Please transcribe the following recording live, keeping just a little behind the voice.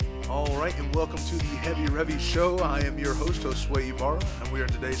right, and welcome to the Heavy Revy Show. I am your host, Josue and we are in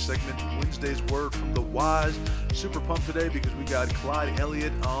today's segment, Wednesday's Word from the Wise. Super pumped today because we got Clyde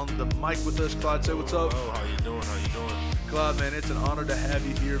Elliot on the mic with us. Clyde, say what's up. Oh, how you doing? Clyde, man, it's an honor to have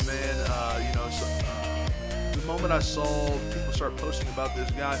you here, man. The moment I saw people start posting about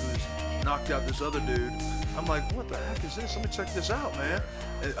this guy who's knocked out this other dude, I'm like, what the heck is this? Let me check this out, man.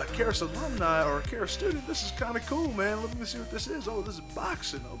 A Charis alumni or a Charis student, this is kind of cool, man. Let me see what this is. Oh, this is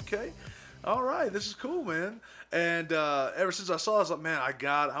boxing, okay. All right, this is cool, man. And ever since I saw it, I was like, man,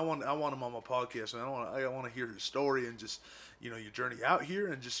 I want him on my podcast, man. I want to hear his story and just, your journey out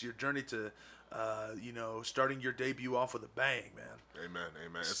here and just your journey to, starting your debut off with a bang, man.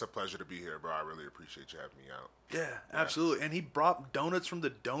 Amen. It's a pleasure to be here, bro. I really appreciate you having me out. Yeah, absolutely. And he brought donuts from the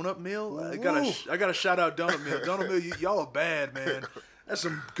donut mill. I got to shout out Donut Mill. Donut Mill, y'all are bad, man. That's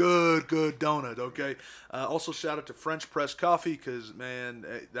some good donut, okay? Also, shout out to French Press Coffee because, man,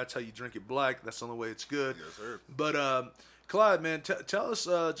 that's how you drink it black. That's the only way it's good. Yes, sir. But, Clyde, man, tell us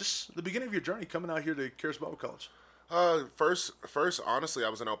just the beginning of your journey coming out here to Charis Bible College. First, honestly, I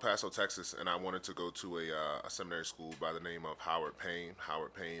was in El Paso, Texas, and I wanted to go to a seminary school by the name of Howard Payne.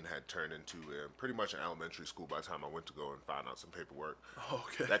 Howard Payne had turned into pretty much an elementary school by the time I went to go and find out some paperwork.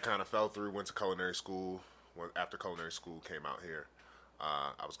 Okay. That kind of fell through. Went to culinary school. After culinary school, came out here.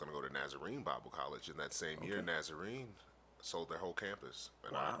 I was going to go to Nazarene Bible College. In that same year, Nazarene sold their whole campus.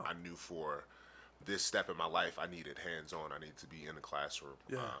 And wow. I knew for this step in my life, I needed hands-on. I needed to be in the classroom.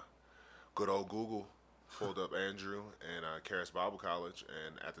 Yeah. Good old Google pulled up Andrew and Charis Bible College.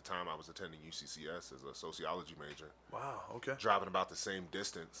 And at the time, I was attending UCCS as a sociology major. Wow, okay. Driving about the same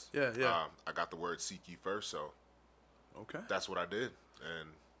distance. Yeah. I got the word seek ye first, so that's what I did. And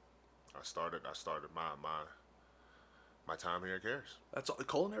I started my time here at Charis. That's a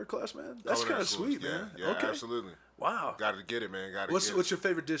culinary class, man? That's kind of sweet, man. Yeah, okay. Absolutely. Wow. Got to get it, man. What's your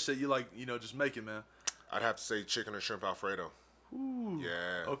favorite dish that you like, just making, man? I'd have to say chicken or shrimp Alfredo. Ooh.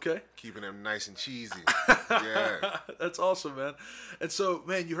 Yeah. Okay. Keeping them nice and cheesy. Yeah. That's awesome, man. And so,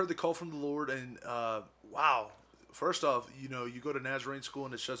 man, you heard the call from the Lord, and wow. First off, you go to Nazarene school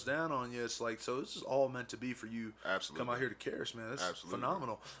and it shuts down on you. It's like, so this is all meant to be for you. Absolutely. Come out here to Charis, man. That's absolutely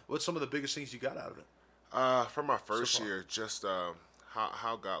phenomenal. What's some of the biggest things you got out of it? From my first year, just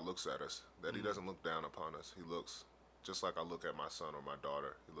how God looks at us. That He doesn't look down upon us. He looks just like I look at my son or my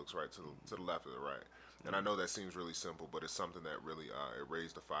daughter. He looks right to the left or the right. And I know that seems really simple, but it's something that really it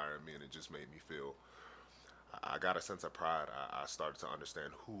raised the fire in me, and it just made me feel. I got a sense of pride. I started to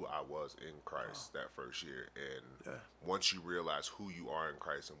understand who I was in Christ that first year, and once you realize who you are in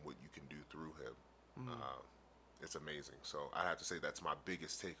Christ and what you can do through Him, it's amazing. So I have to say that's my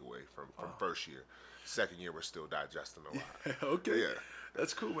biggest takeaway from first year. Second year, we're still digesting a lot. Okay. Yeah.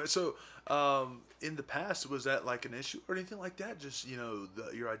 That's cool, man. So, in the past, was that like an issue or anything like that? Just,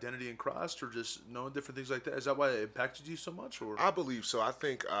 your identity in Christ or just knowing different things like that? Is that why it impacted you so much? Or I believe so. I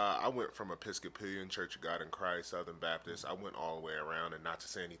think I went from Episcopalian, Church of God in Christ, Southern Baptist. I went all the way around, and not to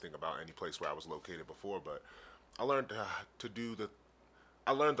say anything about any place where I was located before, but I learned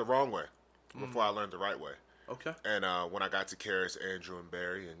I learned the wrong way before I learned the right way. Okay. And when I got to Charis, Andrew and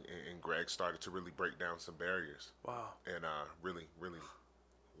Barry and Greg started to really break down some barriers. Wow. And really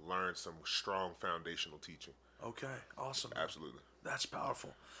learn some strong foundational teaching. Okay. Awesome. Absolutely. That's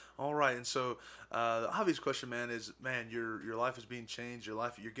powerful. All right. And so the obvious question, man, is, your life is being changed.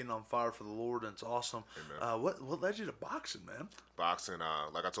 You're getting on fire for the Lord, and it's awesome. Amen. What led you to boxing, man? Boxing,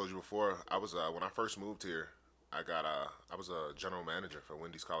 like I told you before, I was when I first moved here, I was a general manager for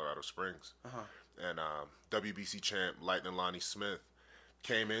Wendy's Colorado Springs. Uh-huh. And WBC champ Lightning Lonnie Smith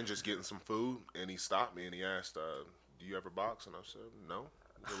came in just getting some food, and he stopped me and he asked, do you ever box? And I said, no.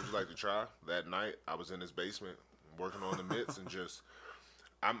 He said, would you like to try? That night, I was in his basement working on the mitts and just,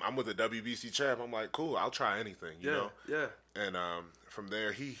 I'm with a WBC champ. I'm like, cool, I'll try anything, you know? Yeah. And from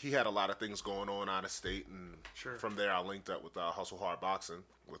there, he had a lot of things going on out of state, and from there, I linked up with Hustle Hard Boxing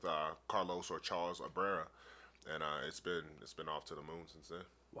with Carlos or Charles Abrera, and it's been off to the moon since then.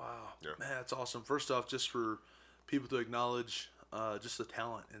 Wow. Yeah. Man, that's awesome. First off, just for people to acknowledge just the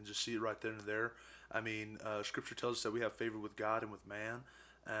talent and just see it right then and there. I mean, Scripture tells us that we have favor with God and with man.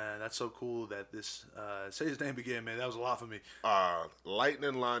 And that's so cool that this, say his name again, man. That was a lot for me.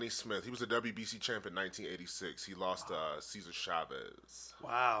 Lightning Lonnie Smith. He was a WBC champ in 1986. He lost to Cesar Chavez.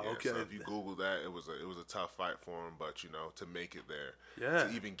 Wow. Yeah, Okay. So if you Google that, it was a tough fight for him, but to make it there, yeah,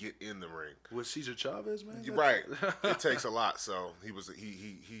 to even get in the ring with Cesar Chavez, man. You're right. It takes a lot. So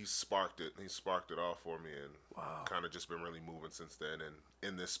he sparked it. He sparked it off for me, and kind of just been really moving since then. And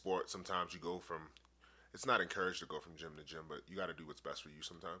in this sport, sometimes you go from. It's not encouraged to go from gym to gym, but you got to do what's best for you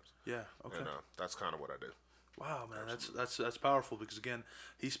sometimes. Yeah, okay. And that's kind of what I did. Wow, man, Absolutely. that's powerful because again,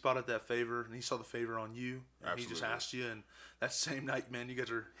 he spotted that favor and he saw the favor on you, and he just Absolutely. asked you, and that same night, man, you guys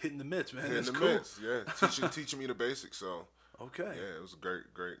are hitting the mitts, man. Hitting That's the cool. mitts, yeah. Teaching me the basics. So Okay. yeah, it was a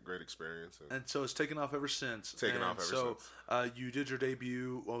great experience. And And so it's taken off ever since. taken And off ever so since. you did your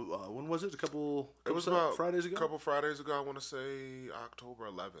debut. When was it? It was Fridays a ago. couple Fridays ago. I want to say October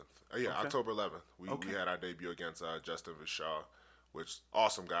 11th. Yeah, Okay. October 11th. We had our debut against Justin Vishaw, which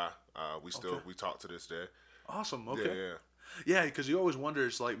awesome guy. We talk to this day. Awesome. Yeah, Okay. yeah. Yeah, because you always wonder,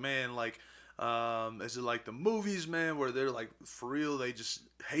 it's like, man, like, is it like the movies, man, where they're like for real, they just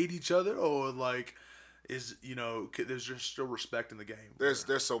hate each other, or like, there's just still respect in the game?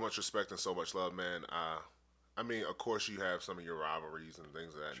 There's so much respect and so much love, man. I mean, of course, you have some of your rivalries and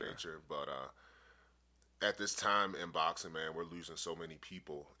things of that nature, but at this time in boxing, man, we're losing so many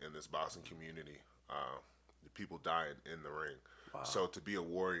people in this boxing community. People dying in the ring. Wow. So to be a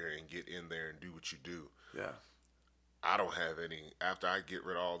warrior and get in there and do what you do, Yeah. I don't have any. After I get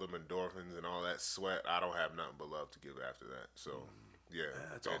rid of all them endorphins and all that sweat, I don't have nothing but love to give after that. So, yeah,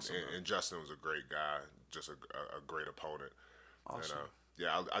 that's awesome, man. and Justin was a great guy, just a great opponent. Awesome.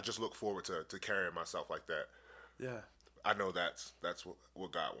 And I just look forward to carrying myself like that. Yeah. I know that's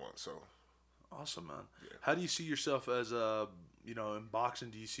what God wants. So, Awesome, man. Yeah. How do you see yourself as in boxing?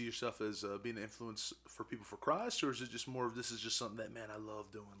 Do you see yourself as being an influence for people for Christ, or is it just more of this is just something that, man, I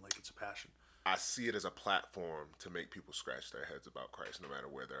love doing, like it's a passion? I see it as a platform to make people scratch their heads about Christ no matter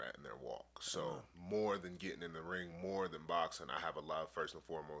where they're at in their walk. So more than getting in the ring, more than boxing, I have a love. First and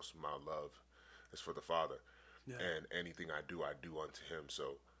foremost, my love is for the Father. Yeah. And anything I do unto Him.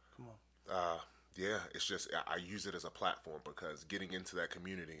 So, Come on. yeah, it's just, I use it as a platform because getting into that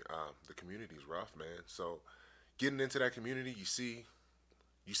community, the community's rough, man. So getting into that community, you see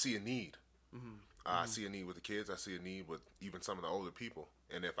a need. I see a need with the kids. I see a need with even some of the older people.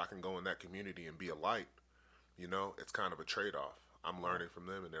 And if I can go in that community and be a light, it's kind of a trade-off. I'm learning from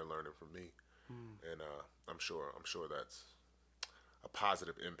them, and they're learning from me. And I'm sure that's a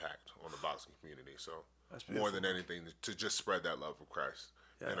positive impact on the boxing community. So That's more beautiful. than anything, to just spread that love of Christ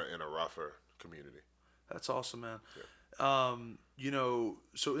Yeah. in a rougher community. That's awesome, man. Yeah.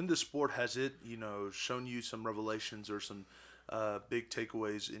 So in this sport, has it, shown you some revelations or some big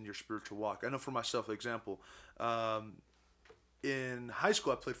takeaways in your spiritual walk? I know for myself, example, in high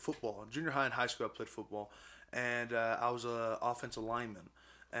school, I played football. In junior high and high school, I played football, and I was an offensive lineman.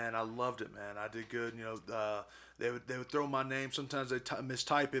 And I loved it, man. I did good. They would throw my name. Sometimes they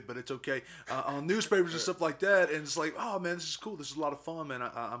mistype it, but it's okay. On newspapers and stuff like that. And it's like, oh, man, this is cool. This is a lot of fun, man.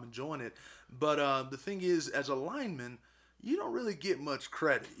 I'm enjoying it. But the thing is, as a lineman, you don't really get much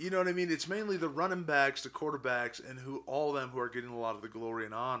credit. You know what I mean? It's mainly the running backs, the quarterbacks, and all of them who are getting a lot of the glory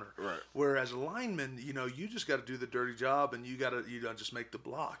and honor. Right. Whereas a lineman, you just got to do the dirty job, and you got to just make the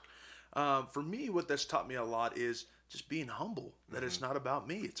block. For me, what that's taught me a lot is just being humble, that it's not about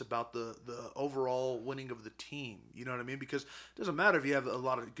me. It's about the overall winning of the team. You know what I mean? Because it doesn't matter if you have a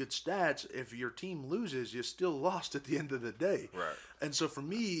lot of good stats. If your team loses, you're still lost at the end of the day. Right. And so for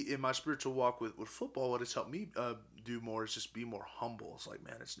me, in my spiritual walk with football, what it's helped me do more is just be more humble. It's like,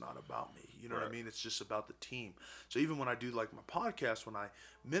 man, it's not about me. You know what I mean? It's just about the team. So even when I do like my podcast, when I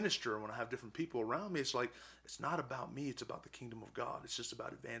minister, when I have different people around me, it's like, it's not about me. It's about the kingdom of God. It's just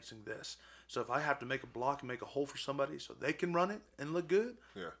about advancing this. So if I have to make a block and make a hole for somebody so they can run it and look good,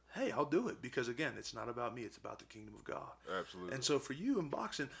 hey, I'll do it. Because again, it's not about me. It's about the kingdom of God. Absolutely. And so for you in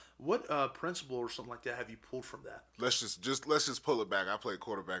boxing, what principle or something like that have you pulled from that? Let's just pull it back. I played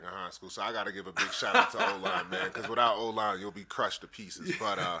quarterback in high school, so I got to give a big shout out to O-line, man, because without O-line, you'll be crushed to pieces.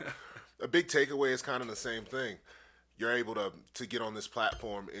 But a big takeaway is kind of the same thing. You're able to get on this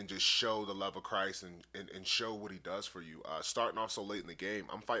platform and just show the love of Christ and show what He does for you. Starting off so late in the game,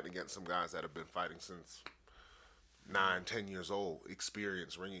 I'm fighting against some guys that have been fighting since 9, 10 years old.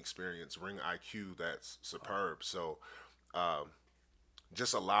 Ring experience, ring IQ that's superb. So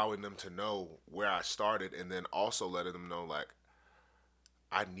just allowing them to know where I started, and then also letting them know, like,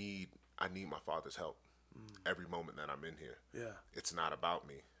 I need my Father's help every moment that I'm in here. Yeah. It's not about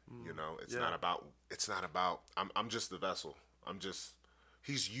me. It's not about I'm just the vessel.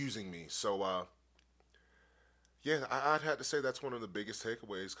 He's using me. So I'd have to say that's one of the biggest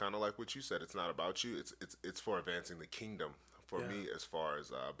takeaways, kind of like what you said. It's not about you. It's for advancing the kingdom for me, as far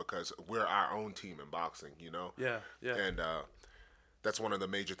as because we're our own team in boxing, Yeah. and that's one of the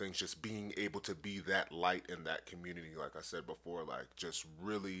major things, just being able to be that light in that community, like I said before, like just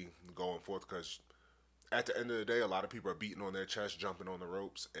really going forth, because at the end of the day, a lot of people are beating on their chest, jumping on the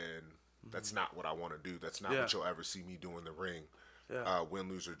ropes, and that's not what I want to do. That's not what you'll ever see me do in the ring, win,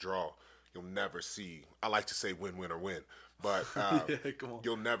 lose, or draw. you'll never see. I like to say win, win, or win, but Yeah, come on.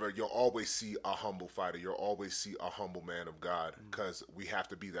 you'll always see a humble fighter. You'll always see a humble man of God, because we have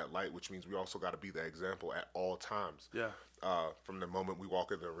to be that light, which means we also got to be that example at all times. Yeah. From the moment we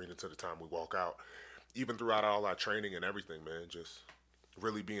walk in the arena to the time we walk out, even throughout all our training and everything, man, just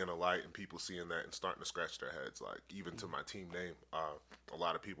really being a light and people seeing that and starting to scratch their heads. Like, even to my team name, a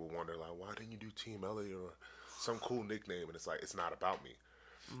lot of people wonder, like, why didn't you do Team Elliot or some cool nickname? And it's like, it's not about me.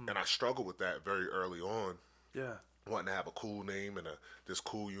 And I struggled with that very early on. Yeah. Wanting to have a cool name and this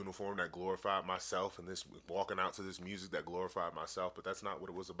cool uniform that glorified myself, and this walking out to this music that glorified myself, but that's not what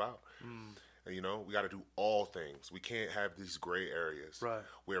it was about. And, you know, we got to do all things. We can't have these gray areas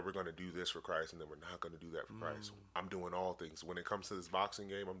where we're going to do this for Christ and then we're not going to do that for Christ. I'm doing all things. When it comes to this boxing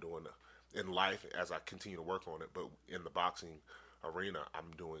game, I'm doing in life as I continue to work on it, but in the boxing arena,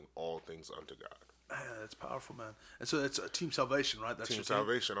 I'm doing all things unto God. Man, that's powerful, man. And so it's a team salvation, right? That's Team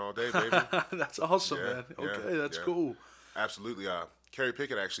salvation all day, baby. That's awesome, man. Okay, that's cool. Absolutely. Carrie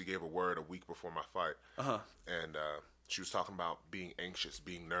Pickett actually gave a word a week before my fight. And she was talking about being anxious,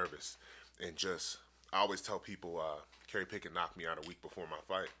 being nervous, and just, I always tell people, Carrie Pickett knocked me out a week before my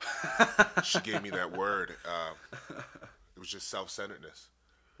fight. She gave me that word. It was just self-centeredness.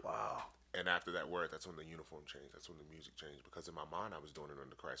 Wow. And after that word, that's when the uniform changed. That's when the music changed. Because in my mind, I was doing it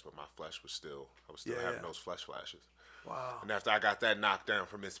under Christ, but my flesh was still, I was still having those flesh flashes. Wow. And after I got that knocked down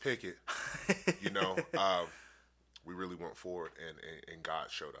from Miss Pickett, you know, we really went forward, and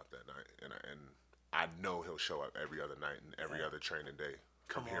God showed up that night. And I know he'll show up every other night and every other training day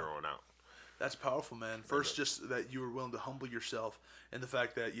from here on out. That's powerful, man. First, just that you were willing to humble yourself, and the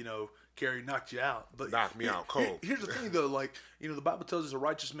fact that, you know, Carrie knocked you out. But knocked me out cold. Here's the thing, though. Like, you know, the Bible tells us a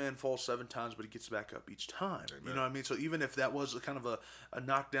righteous man falls 7 times, but he gets back up each time. Amen. You know what I mean? So even if that was a kind of a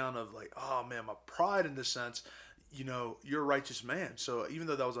knockdown of like, oh, man, my pride in this sense, you know, you're a righteous man. So even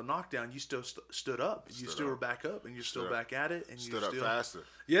though that was a knockdown, you still stood up. You still were back up, and you're still back at it. And stood up faster.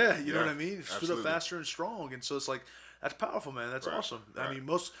 Yeah, you know what I mean? Absolutely. Stood up faster and strong. And so it's like, that's powerful, man. That's awesome. Right. I mean,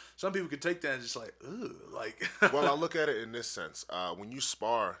 some people could take that and just like, ooh, like. Well, I look at it in this sense. When you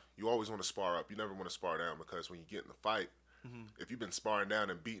spar, you always want to spar up. You never want to spar down, because when you get in the fight, if you've been sparring down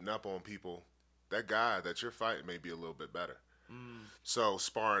and beating up on people, that guy that you're fighting may be a little bit better. So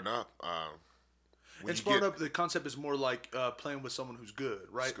sparring up. And sparring up, the concept is more like playing with someone who's good,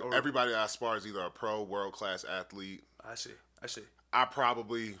 right? Or, everybody I spar is either a pro, world-class athlete. I see. I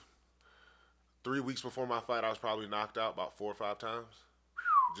probably, 3 weeks before my fight, I was probably knocked out about 4 or 5 times.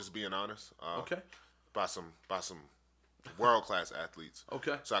 Just being honest. Okay. By some world class athletes.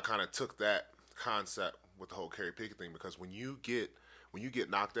 Okay. So I kind of took that concept with the whole Carrie Pickett thing, because when you get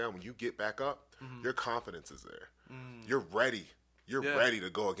knocked down, when you get back up, your confidence is there. You're ready. You're ready to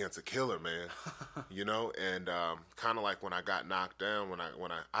go against a killer, man. You know, and kind of like when I got knocked down, when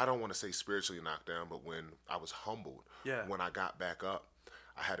I don't want to say spiritually knocked down, but when I was humbled, when I got back up,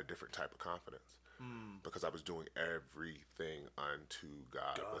 I had a different type of confidence, because I was doing everything unto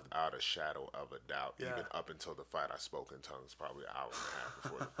God without a shadow of a doubt. Even up until the fight, I spoke in tongues probably an hour and a half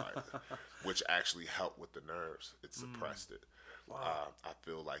before the fight, which actually helped with the nerves. It suppressed it. Wow. I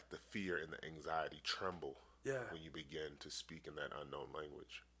feel like the fear and the anxiety tremble when you begin to speak in that unknown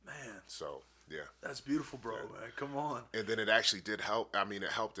language. Man. So, yeah. That's beautiful, bro, man. Come on. And then it actually did help. I mean,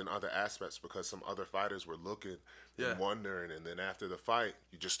 it helped in other aspects, because some other fighters were looking and wondering. And then after the fight,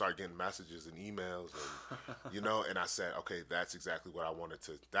 you just start getting messages and emails, and, you know, and I said, okay, that's exactly what I wanted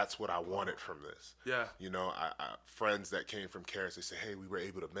that's what I wanted from this. Yeah. You know, I friends that came from Charis, they said, hey, we were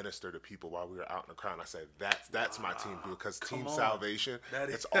able to minister to people while we were out in the crowd. And I said, that's my team, because Team Salvation,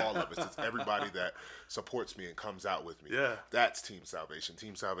 it's all of us. It's everybody that supports me and comes out with me. Yeah. That's Team Salvation.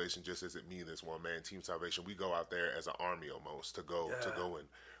 Team Salvation just isn't me, this one man. Team Salvation, we go out there as an army almost to go and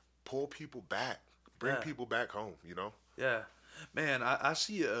pull people back, bring people back home, you know? Yeah. Man, I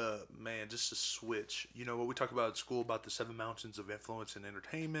see just a switch. You know, what we talk about at school about the 7 mountains of influence and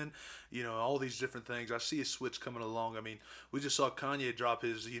entertainment, you know, all these different things. I see a switch coming along. I mean, we just saw Kanye drop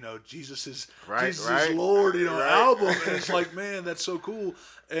his, you know, Jesus is Lord, you know, album. And it's like, man, that's so cool.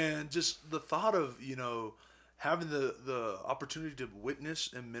 And just the thought of, you know, having the opportunity to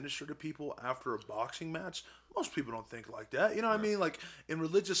witness and minister to people after a boxing match, most people don't think like that. You know what I mean? Like, in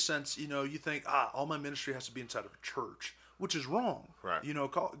religious sense, you know, you think, all my ministry has to be inside of a church, which is wrong. Right. You know,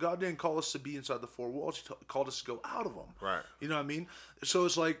 God didn't call us to be inside the 4 walls. He called us to go out of them. Right. You know what I mean? So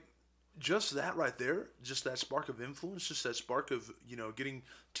it's like, just that right there, just that spark of influence, just that spark of, you know, getting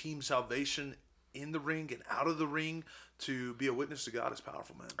Team Salvation in the ring and out of the ring to be a witness to God is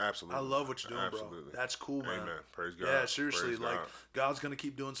powerful, man. Absolutely. I love what you're doing, Absolutely. bro. That's cool, man. Amen. Praise God. Yeah, seriously. Praise Like, God. God's going to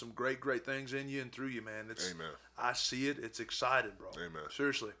keep doing some great, great things in you and through you, man. Amen. I see it. It's exciting, bro. Amen.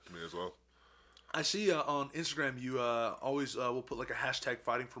 Seriously. Me as well. I see on Instagram you always will put like a hashtag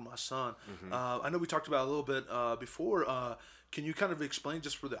fighting for my son. I know we talked about it a little bit before. Can you kind of explain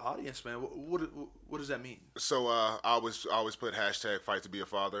just for the audience, man? What does that mean? So I always put hashtag fight to be a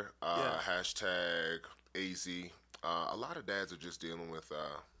father. Yeah. Hashtag AZ. A lot of dads are just dealing with.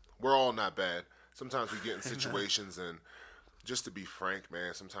 We're all not bad. Sometimes we get in situations, and just to be frank,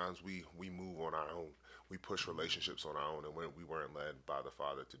 man, sometimes we move on our own. We push relationships on our own, and we weren't led by the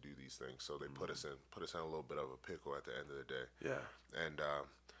Father to do these things. So they put us in a little bit of a pickle at the end of the day. Yeah. And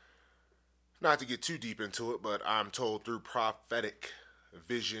not to get too deep into it, but I'm told through prophetic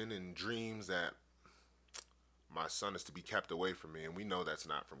vision and dreams that my son is to be kept away from me, and we know that's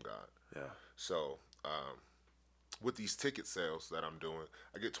not from God. Yeah. So with these ticket sales that I'm doing,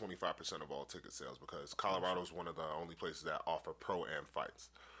 I get 25% of all ticket sales because Colorado is one of the only places that offer pro-am fights.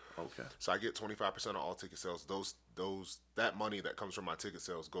 Okay. So I get 25% of all ticket sales. That money that comes from my ticket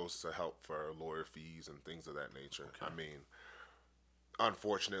sales goes to help for lawyer fees and things of that nature. Okay. I mean,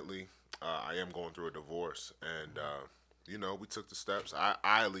 unfortunately, I am going through a divorce, and we took the steps. I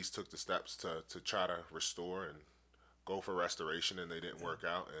at least took the steps to try to restore and go for restoration, and they didn't work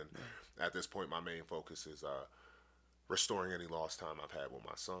out. And at this point, my main focus is restoring any lost time I've had with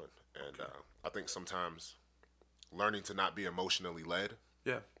my son. And I think sometimes learning to not be emotionally led.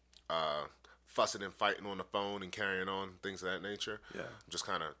 Yeah. Fussing and fighting on the phone and carrying on, things of that nature. Yeah. Just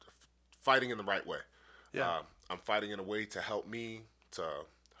kind of fighting in the right way. Yeah. I'm fighting in a way to help me to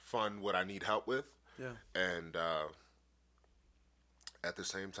fund what I need help with. Yeah. And at the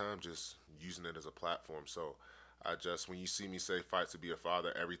same time, just using it as a platform. So when you see me say fight to be a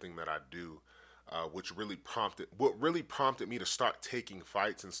father, everything that I do, what really prompted me to start taking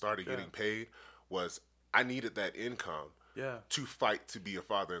fights and started getting paid was I needed that income. Yeah. To fight to be a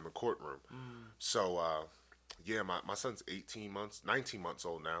father in the courtroom. So, my son's 19 months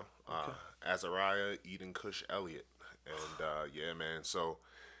old now. Azariah Eden Cush Elliot. And, man, so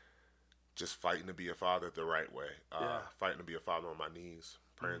just fighting to be a father the right way. Fighting to be a father on my knees,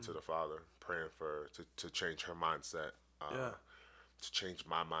 praying to the Father, praying to change her mindset. To change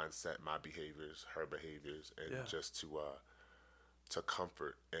my mindset, my behaviors, her behaviors, and just to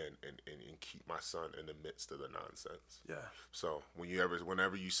comfort and keep my son in the midst of the nonsense. Yeah. So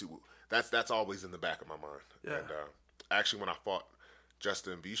whenever you see, that's always in the back of my mind. Yeah. And actually, when I fought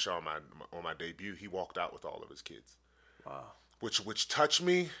Justin Bishaw on my debut, he walked out with all of his kids. Wow. Which touched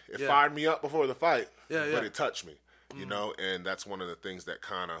me. It fired me up before the fight. Yeah. But it touched me. You know, and that's one of the things that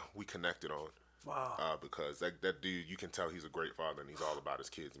kind of we connected on. Wow. Because that dude, you can tell he's a great father, and he's all about his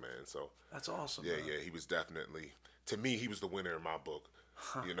kids, man. So that's awesome. Yeah, man. yeah, he was definitely. To me, he was the winner in my book,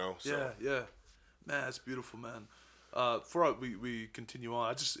 you know? So. Yeah. Man, that's beautiful, man. Before we continue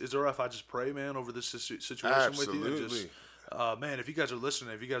on, is it all right if I just pray, man, over this situation Absolutely. with you? And just, man, if you guys are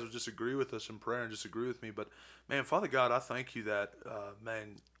listening, if you guys would just agree with us in prayer and just agree with me. But, man, Father God, I thank you that,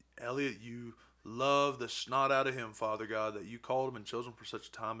 man, Elliot, you love the snot out of him, Father God, that you called him and chose him for such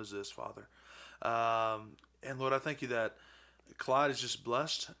a time as this, Father. And, Lord, I thank you that Clyde is just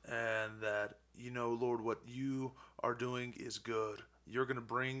blessed and that, Lord, what you are doing is good. You're going to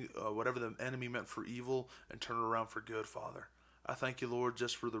bring whatever the enemy meant for evil and turn it around for good, Father. I thank you, Lord,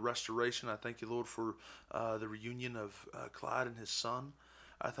 just for the restoration. I thank you, Lord, for the reunion of Clyde and his son.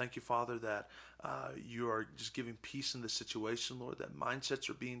 I thank you, Father, that you are just giving peace in the situation, Lord, that mindsets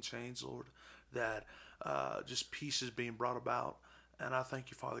are being changed, Lord, that just peace is being brought about. And I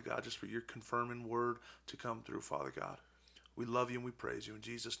thank you, Father God, just for your confirming word to come through, Father God. We love you and we praise you in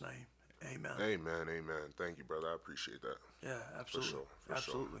Jesus' name. Amen. Amen. Thank you, brother. I appreciate that. Yeah, absolutely. For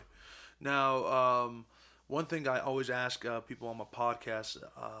Absolutely. Sure. Now, one thing I always ask people on my podcast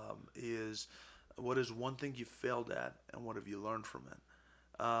is, what is one thing you failed at and what have you learned from it?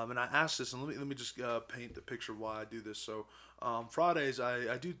 And I ask this, and let me just paint the picture of why I do this. So Fridays,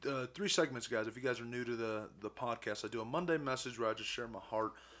 I do 3 segments, guys. If you guys are new to the podcast, I do a Monday message where I just share my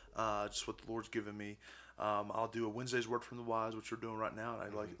heart, just what the Lord's given me. I'll do a Wednesday's Word from the Wise, which we're doing right now,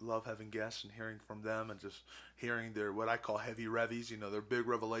 and I love having guests and hearing from them and just hearing their what I call heavy revies, their big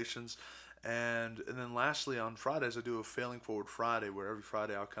revelations. And then lastly, on Fridays, I do a Failing Forward Friday, where every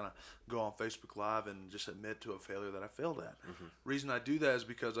Friday I'll kind of go on Facebook Live and just admit to a failure that I failed at. Reason I do that is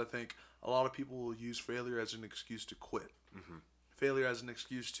because I think a lot of people will use failure as an excuse to quit. Failure as an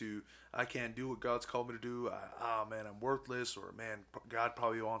excuse to, I can't do what God's called me to do. Man, I'm worthless, or man, God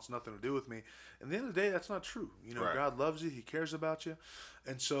probably wants nothing to do with me. And at the end of the day, that's not true. Right. God loves you. He cares about you.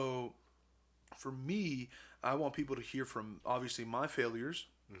 And so for me, I want people to hear from obviously my failures,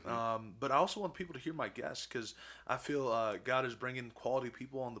 but I also want people to hear my guests because I feel God is bringing quality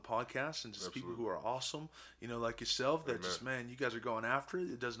people on the podcast and just people who are awesome, like yourself. That just, man, you guys are going after it.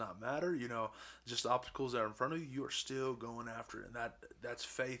 It does not matter, just obstacles that are in front of you. You are still going after it, and that's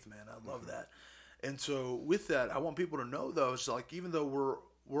faith, man. I love that. And so with that, I want people to know, though, it's like even though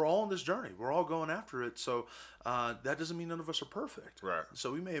we're all on this journey, we're all going after it. So that doesn't mean none of us are perfect. Right.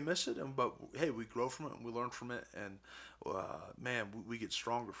 So we may miss it, but hey, we grow from it and we learn from it, and man, we get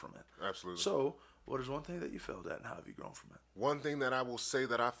stronger from it. Absolutely. So what is one thing that you failed at, and how have you grown from it? One thing that I will say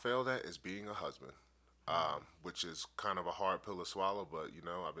that I failed at is being a husband, which is kind of a hard pill to swallow, but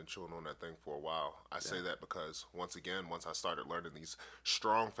I've been chewing on that thing for a while. I say that because once I started learning these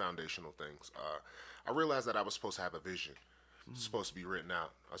strong foundational things, I realized that I was supposed to have a vision. It's supposed to be written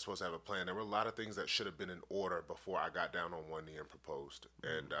out. I was supposed to have a plan. There were a lot of things that should have been in order before I got down on one knee and proposed.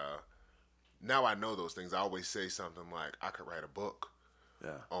 And now I know those things. I always say something like, I could write a book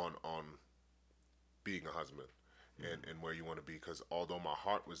on being a husband and where you want to be. Because although my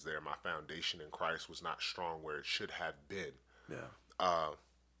heart was there, my foundation in Christ was not strong where it should have been. Yeah.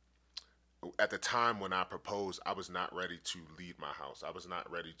 At the time when I proposed, I was not ready to lead my house. I was not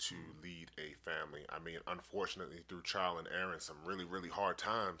ready to lead a family. I mean, unfortunately, through trial and error and some really, really hard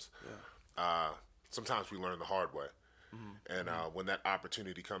times, sometimes we learn the hard way. And when that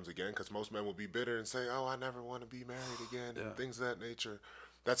opportunity comes again, because most men will be bitter and say, oh, I never want to be married again, and things of that nature.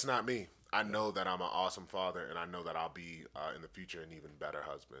 That's not me. I know that I'm an awesome father, and I know that I'll be in the future an even better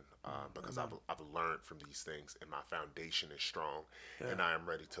husband because I've learned from these things, and my foundation is strong, and I am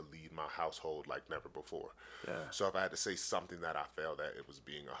ready to lead my household like never before. So if I had to say something that I failed at, it was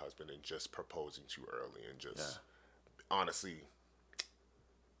being a husband and just proposing too early and just honestly,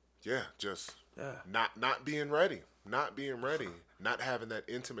 not being ready, not having that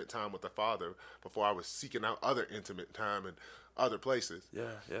intimate time with the Father before I was seeking out other intimate time and other places.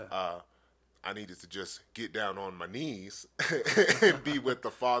 I needed to just get down on my knees and be with the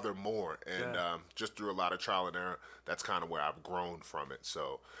Father more. And just through a lot of trial and error, that's kind of where I've grown from it.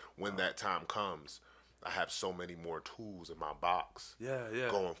 So when that time comes, I have so many more tools in my box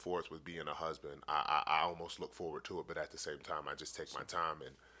going forth with being a husband. I almost look forward to it, but at the same time, I just take my time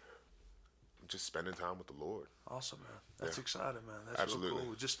and just spending time with the Lord. Awesome, man. That's exciting, man. That's Absolutely. really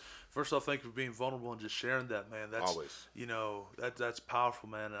cool. Just first off, thank you for being vulnerable and just sharing that, man. That's Always. That's powerful,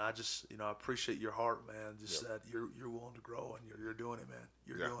 man. And I just I appreciate your heart, man. Just that you're willing to grow and you're doing it, man.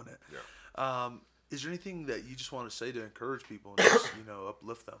 You're doing it. Is there anything that you just want to say to encourage people and just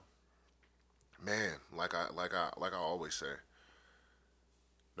uplift them? Man, like I always say,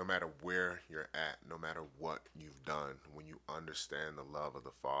 no matter where you're at, no matter what you've done, when you understand the love of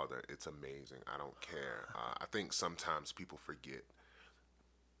the Father, it's amazing. I don't care. I think sometimes people forget.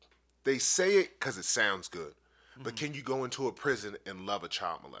 They say it because it sounds good. But can you go into a prison and love a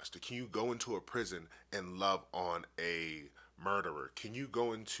child molester? Can you go into a prison and love on a murderer? Can you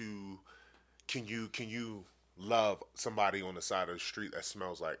love somebody on the side of the street that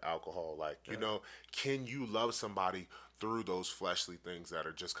smells like alcohol? Can you love somebody through those fleshly things that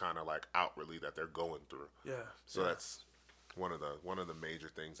are just kind of like outwardly that they're going through? So that's one of the major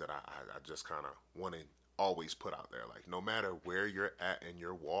things that I just kind of want to always put out there. Like, no matter where you're at in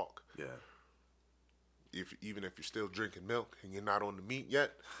your walk, even if you're still drinking milk and you're not on the meat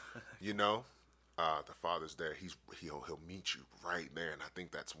yet, the Father's there. He'll meet you right there, and I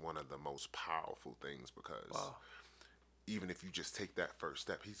think that's one of the most powerful things because even if you just take that first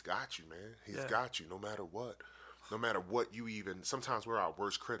step, He's got you, man. He's got you no matter what. No matter what you even. Sometimes we're our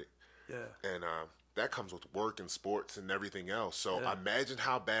worst critic. And that comes with work and sports and everything else. So imagine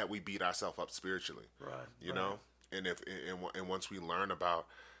how bad we beat ourselves up spiritually. You know, and and once we learn about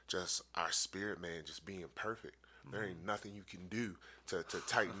just our spirit man just being perfect, there ain't nothing you can do to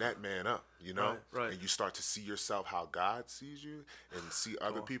tighten that man up, And you start to see yourself how God sees you and see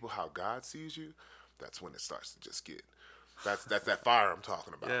other people how God sees you. That's when it starts to just get, that's that fire I'm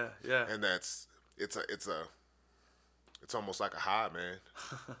talking about. And it's almost like a high, man,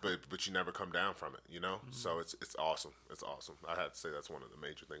 but you never come down from it, So it's awesome. It's awesome. I have to say that's one of the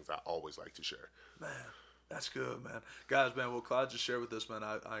major things I always like to share. Man. That's good, man. Guys, man, what Clyde just shared with us, man,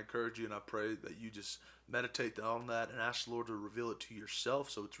 I encourage you and I pray that you just meditate on that and ask the Lord to reveal it to yourself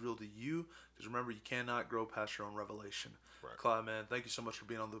so it's real to you. Because remember, you cannot grow past your own revelation. Clyde, man, thank you so much for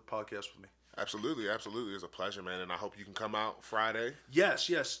being on the podcast with me. Absolutely. It's a pleasure, man. And I hope you can come out Friday. Yes.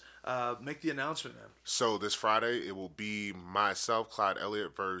 Make the announcement, man. So this Friday, it will be myself, Clyde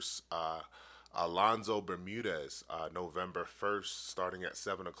Elliot, versus Alonzo Bermudez, November 1st, starting at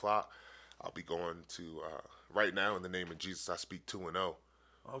 7 o'clock. I'll be going to, right now, in the name of Jesus, I speak 2-0.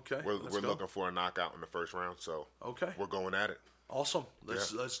 Okay. We're looking for a knockout in the first round, so we're going at it. Awesome.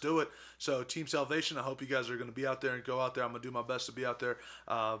 Let's do it. So, Team Salvation, I hope you guys are going to be out there and go out there. I'm going to do my best to be out there.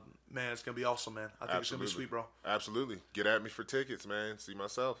 Man, it's going to be awesome, man. I think it's going to be sweet, bro. Absolutely. Get at me for tickets, man. See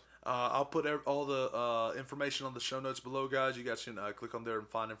myself. I'll put all the information on the show notes below, guys. You guys can click on there and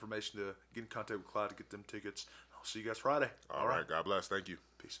find information to get in contact with Clyde to get them tickets. I'll see you guys Friday. All right. God bless. Thank you.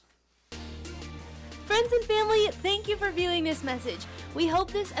 Peace. Friends and family, thank you for viewing this message. We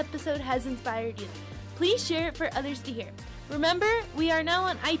hope this episode has inspired you. Please share it for others to hear. Remember, we are now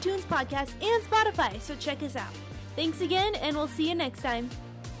on iTunes Podcasts and Spotify, so check us out. Thanks again, and we'll see you next time.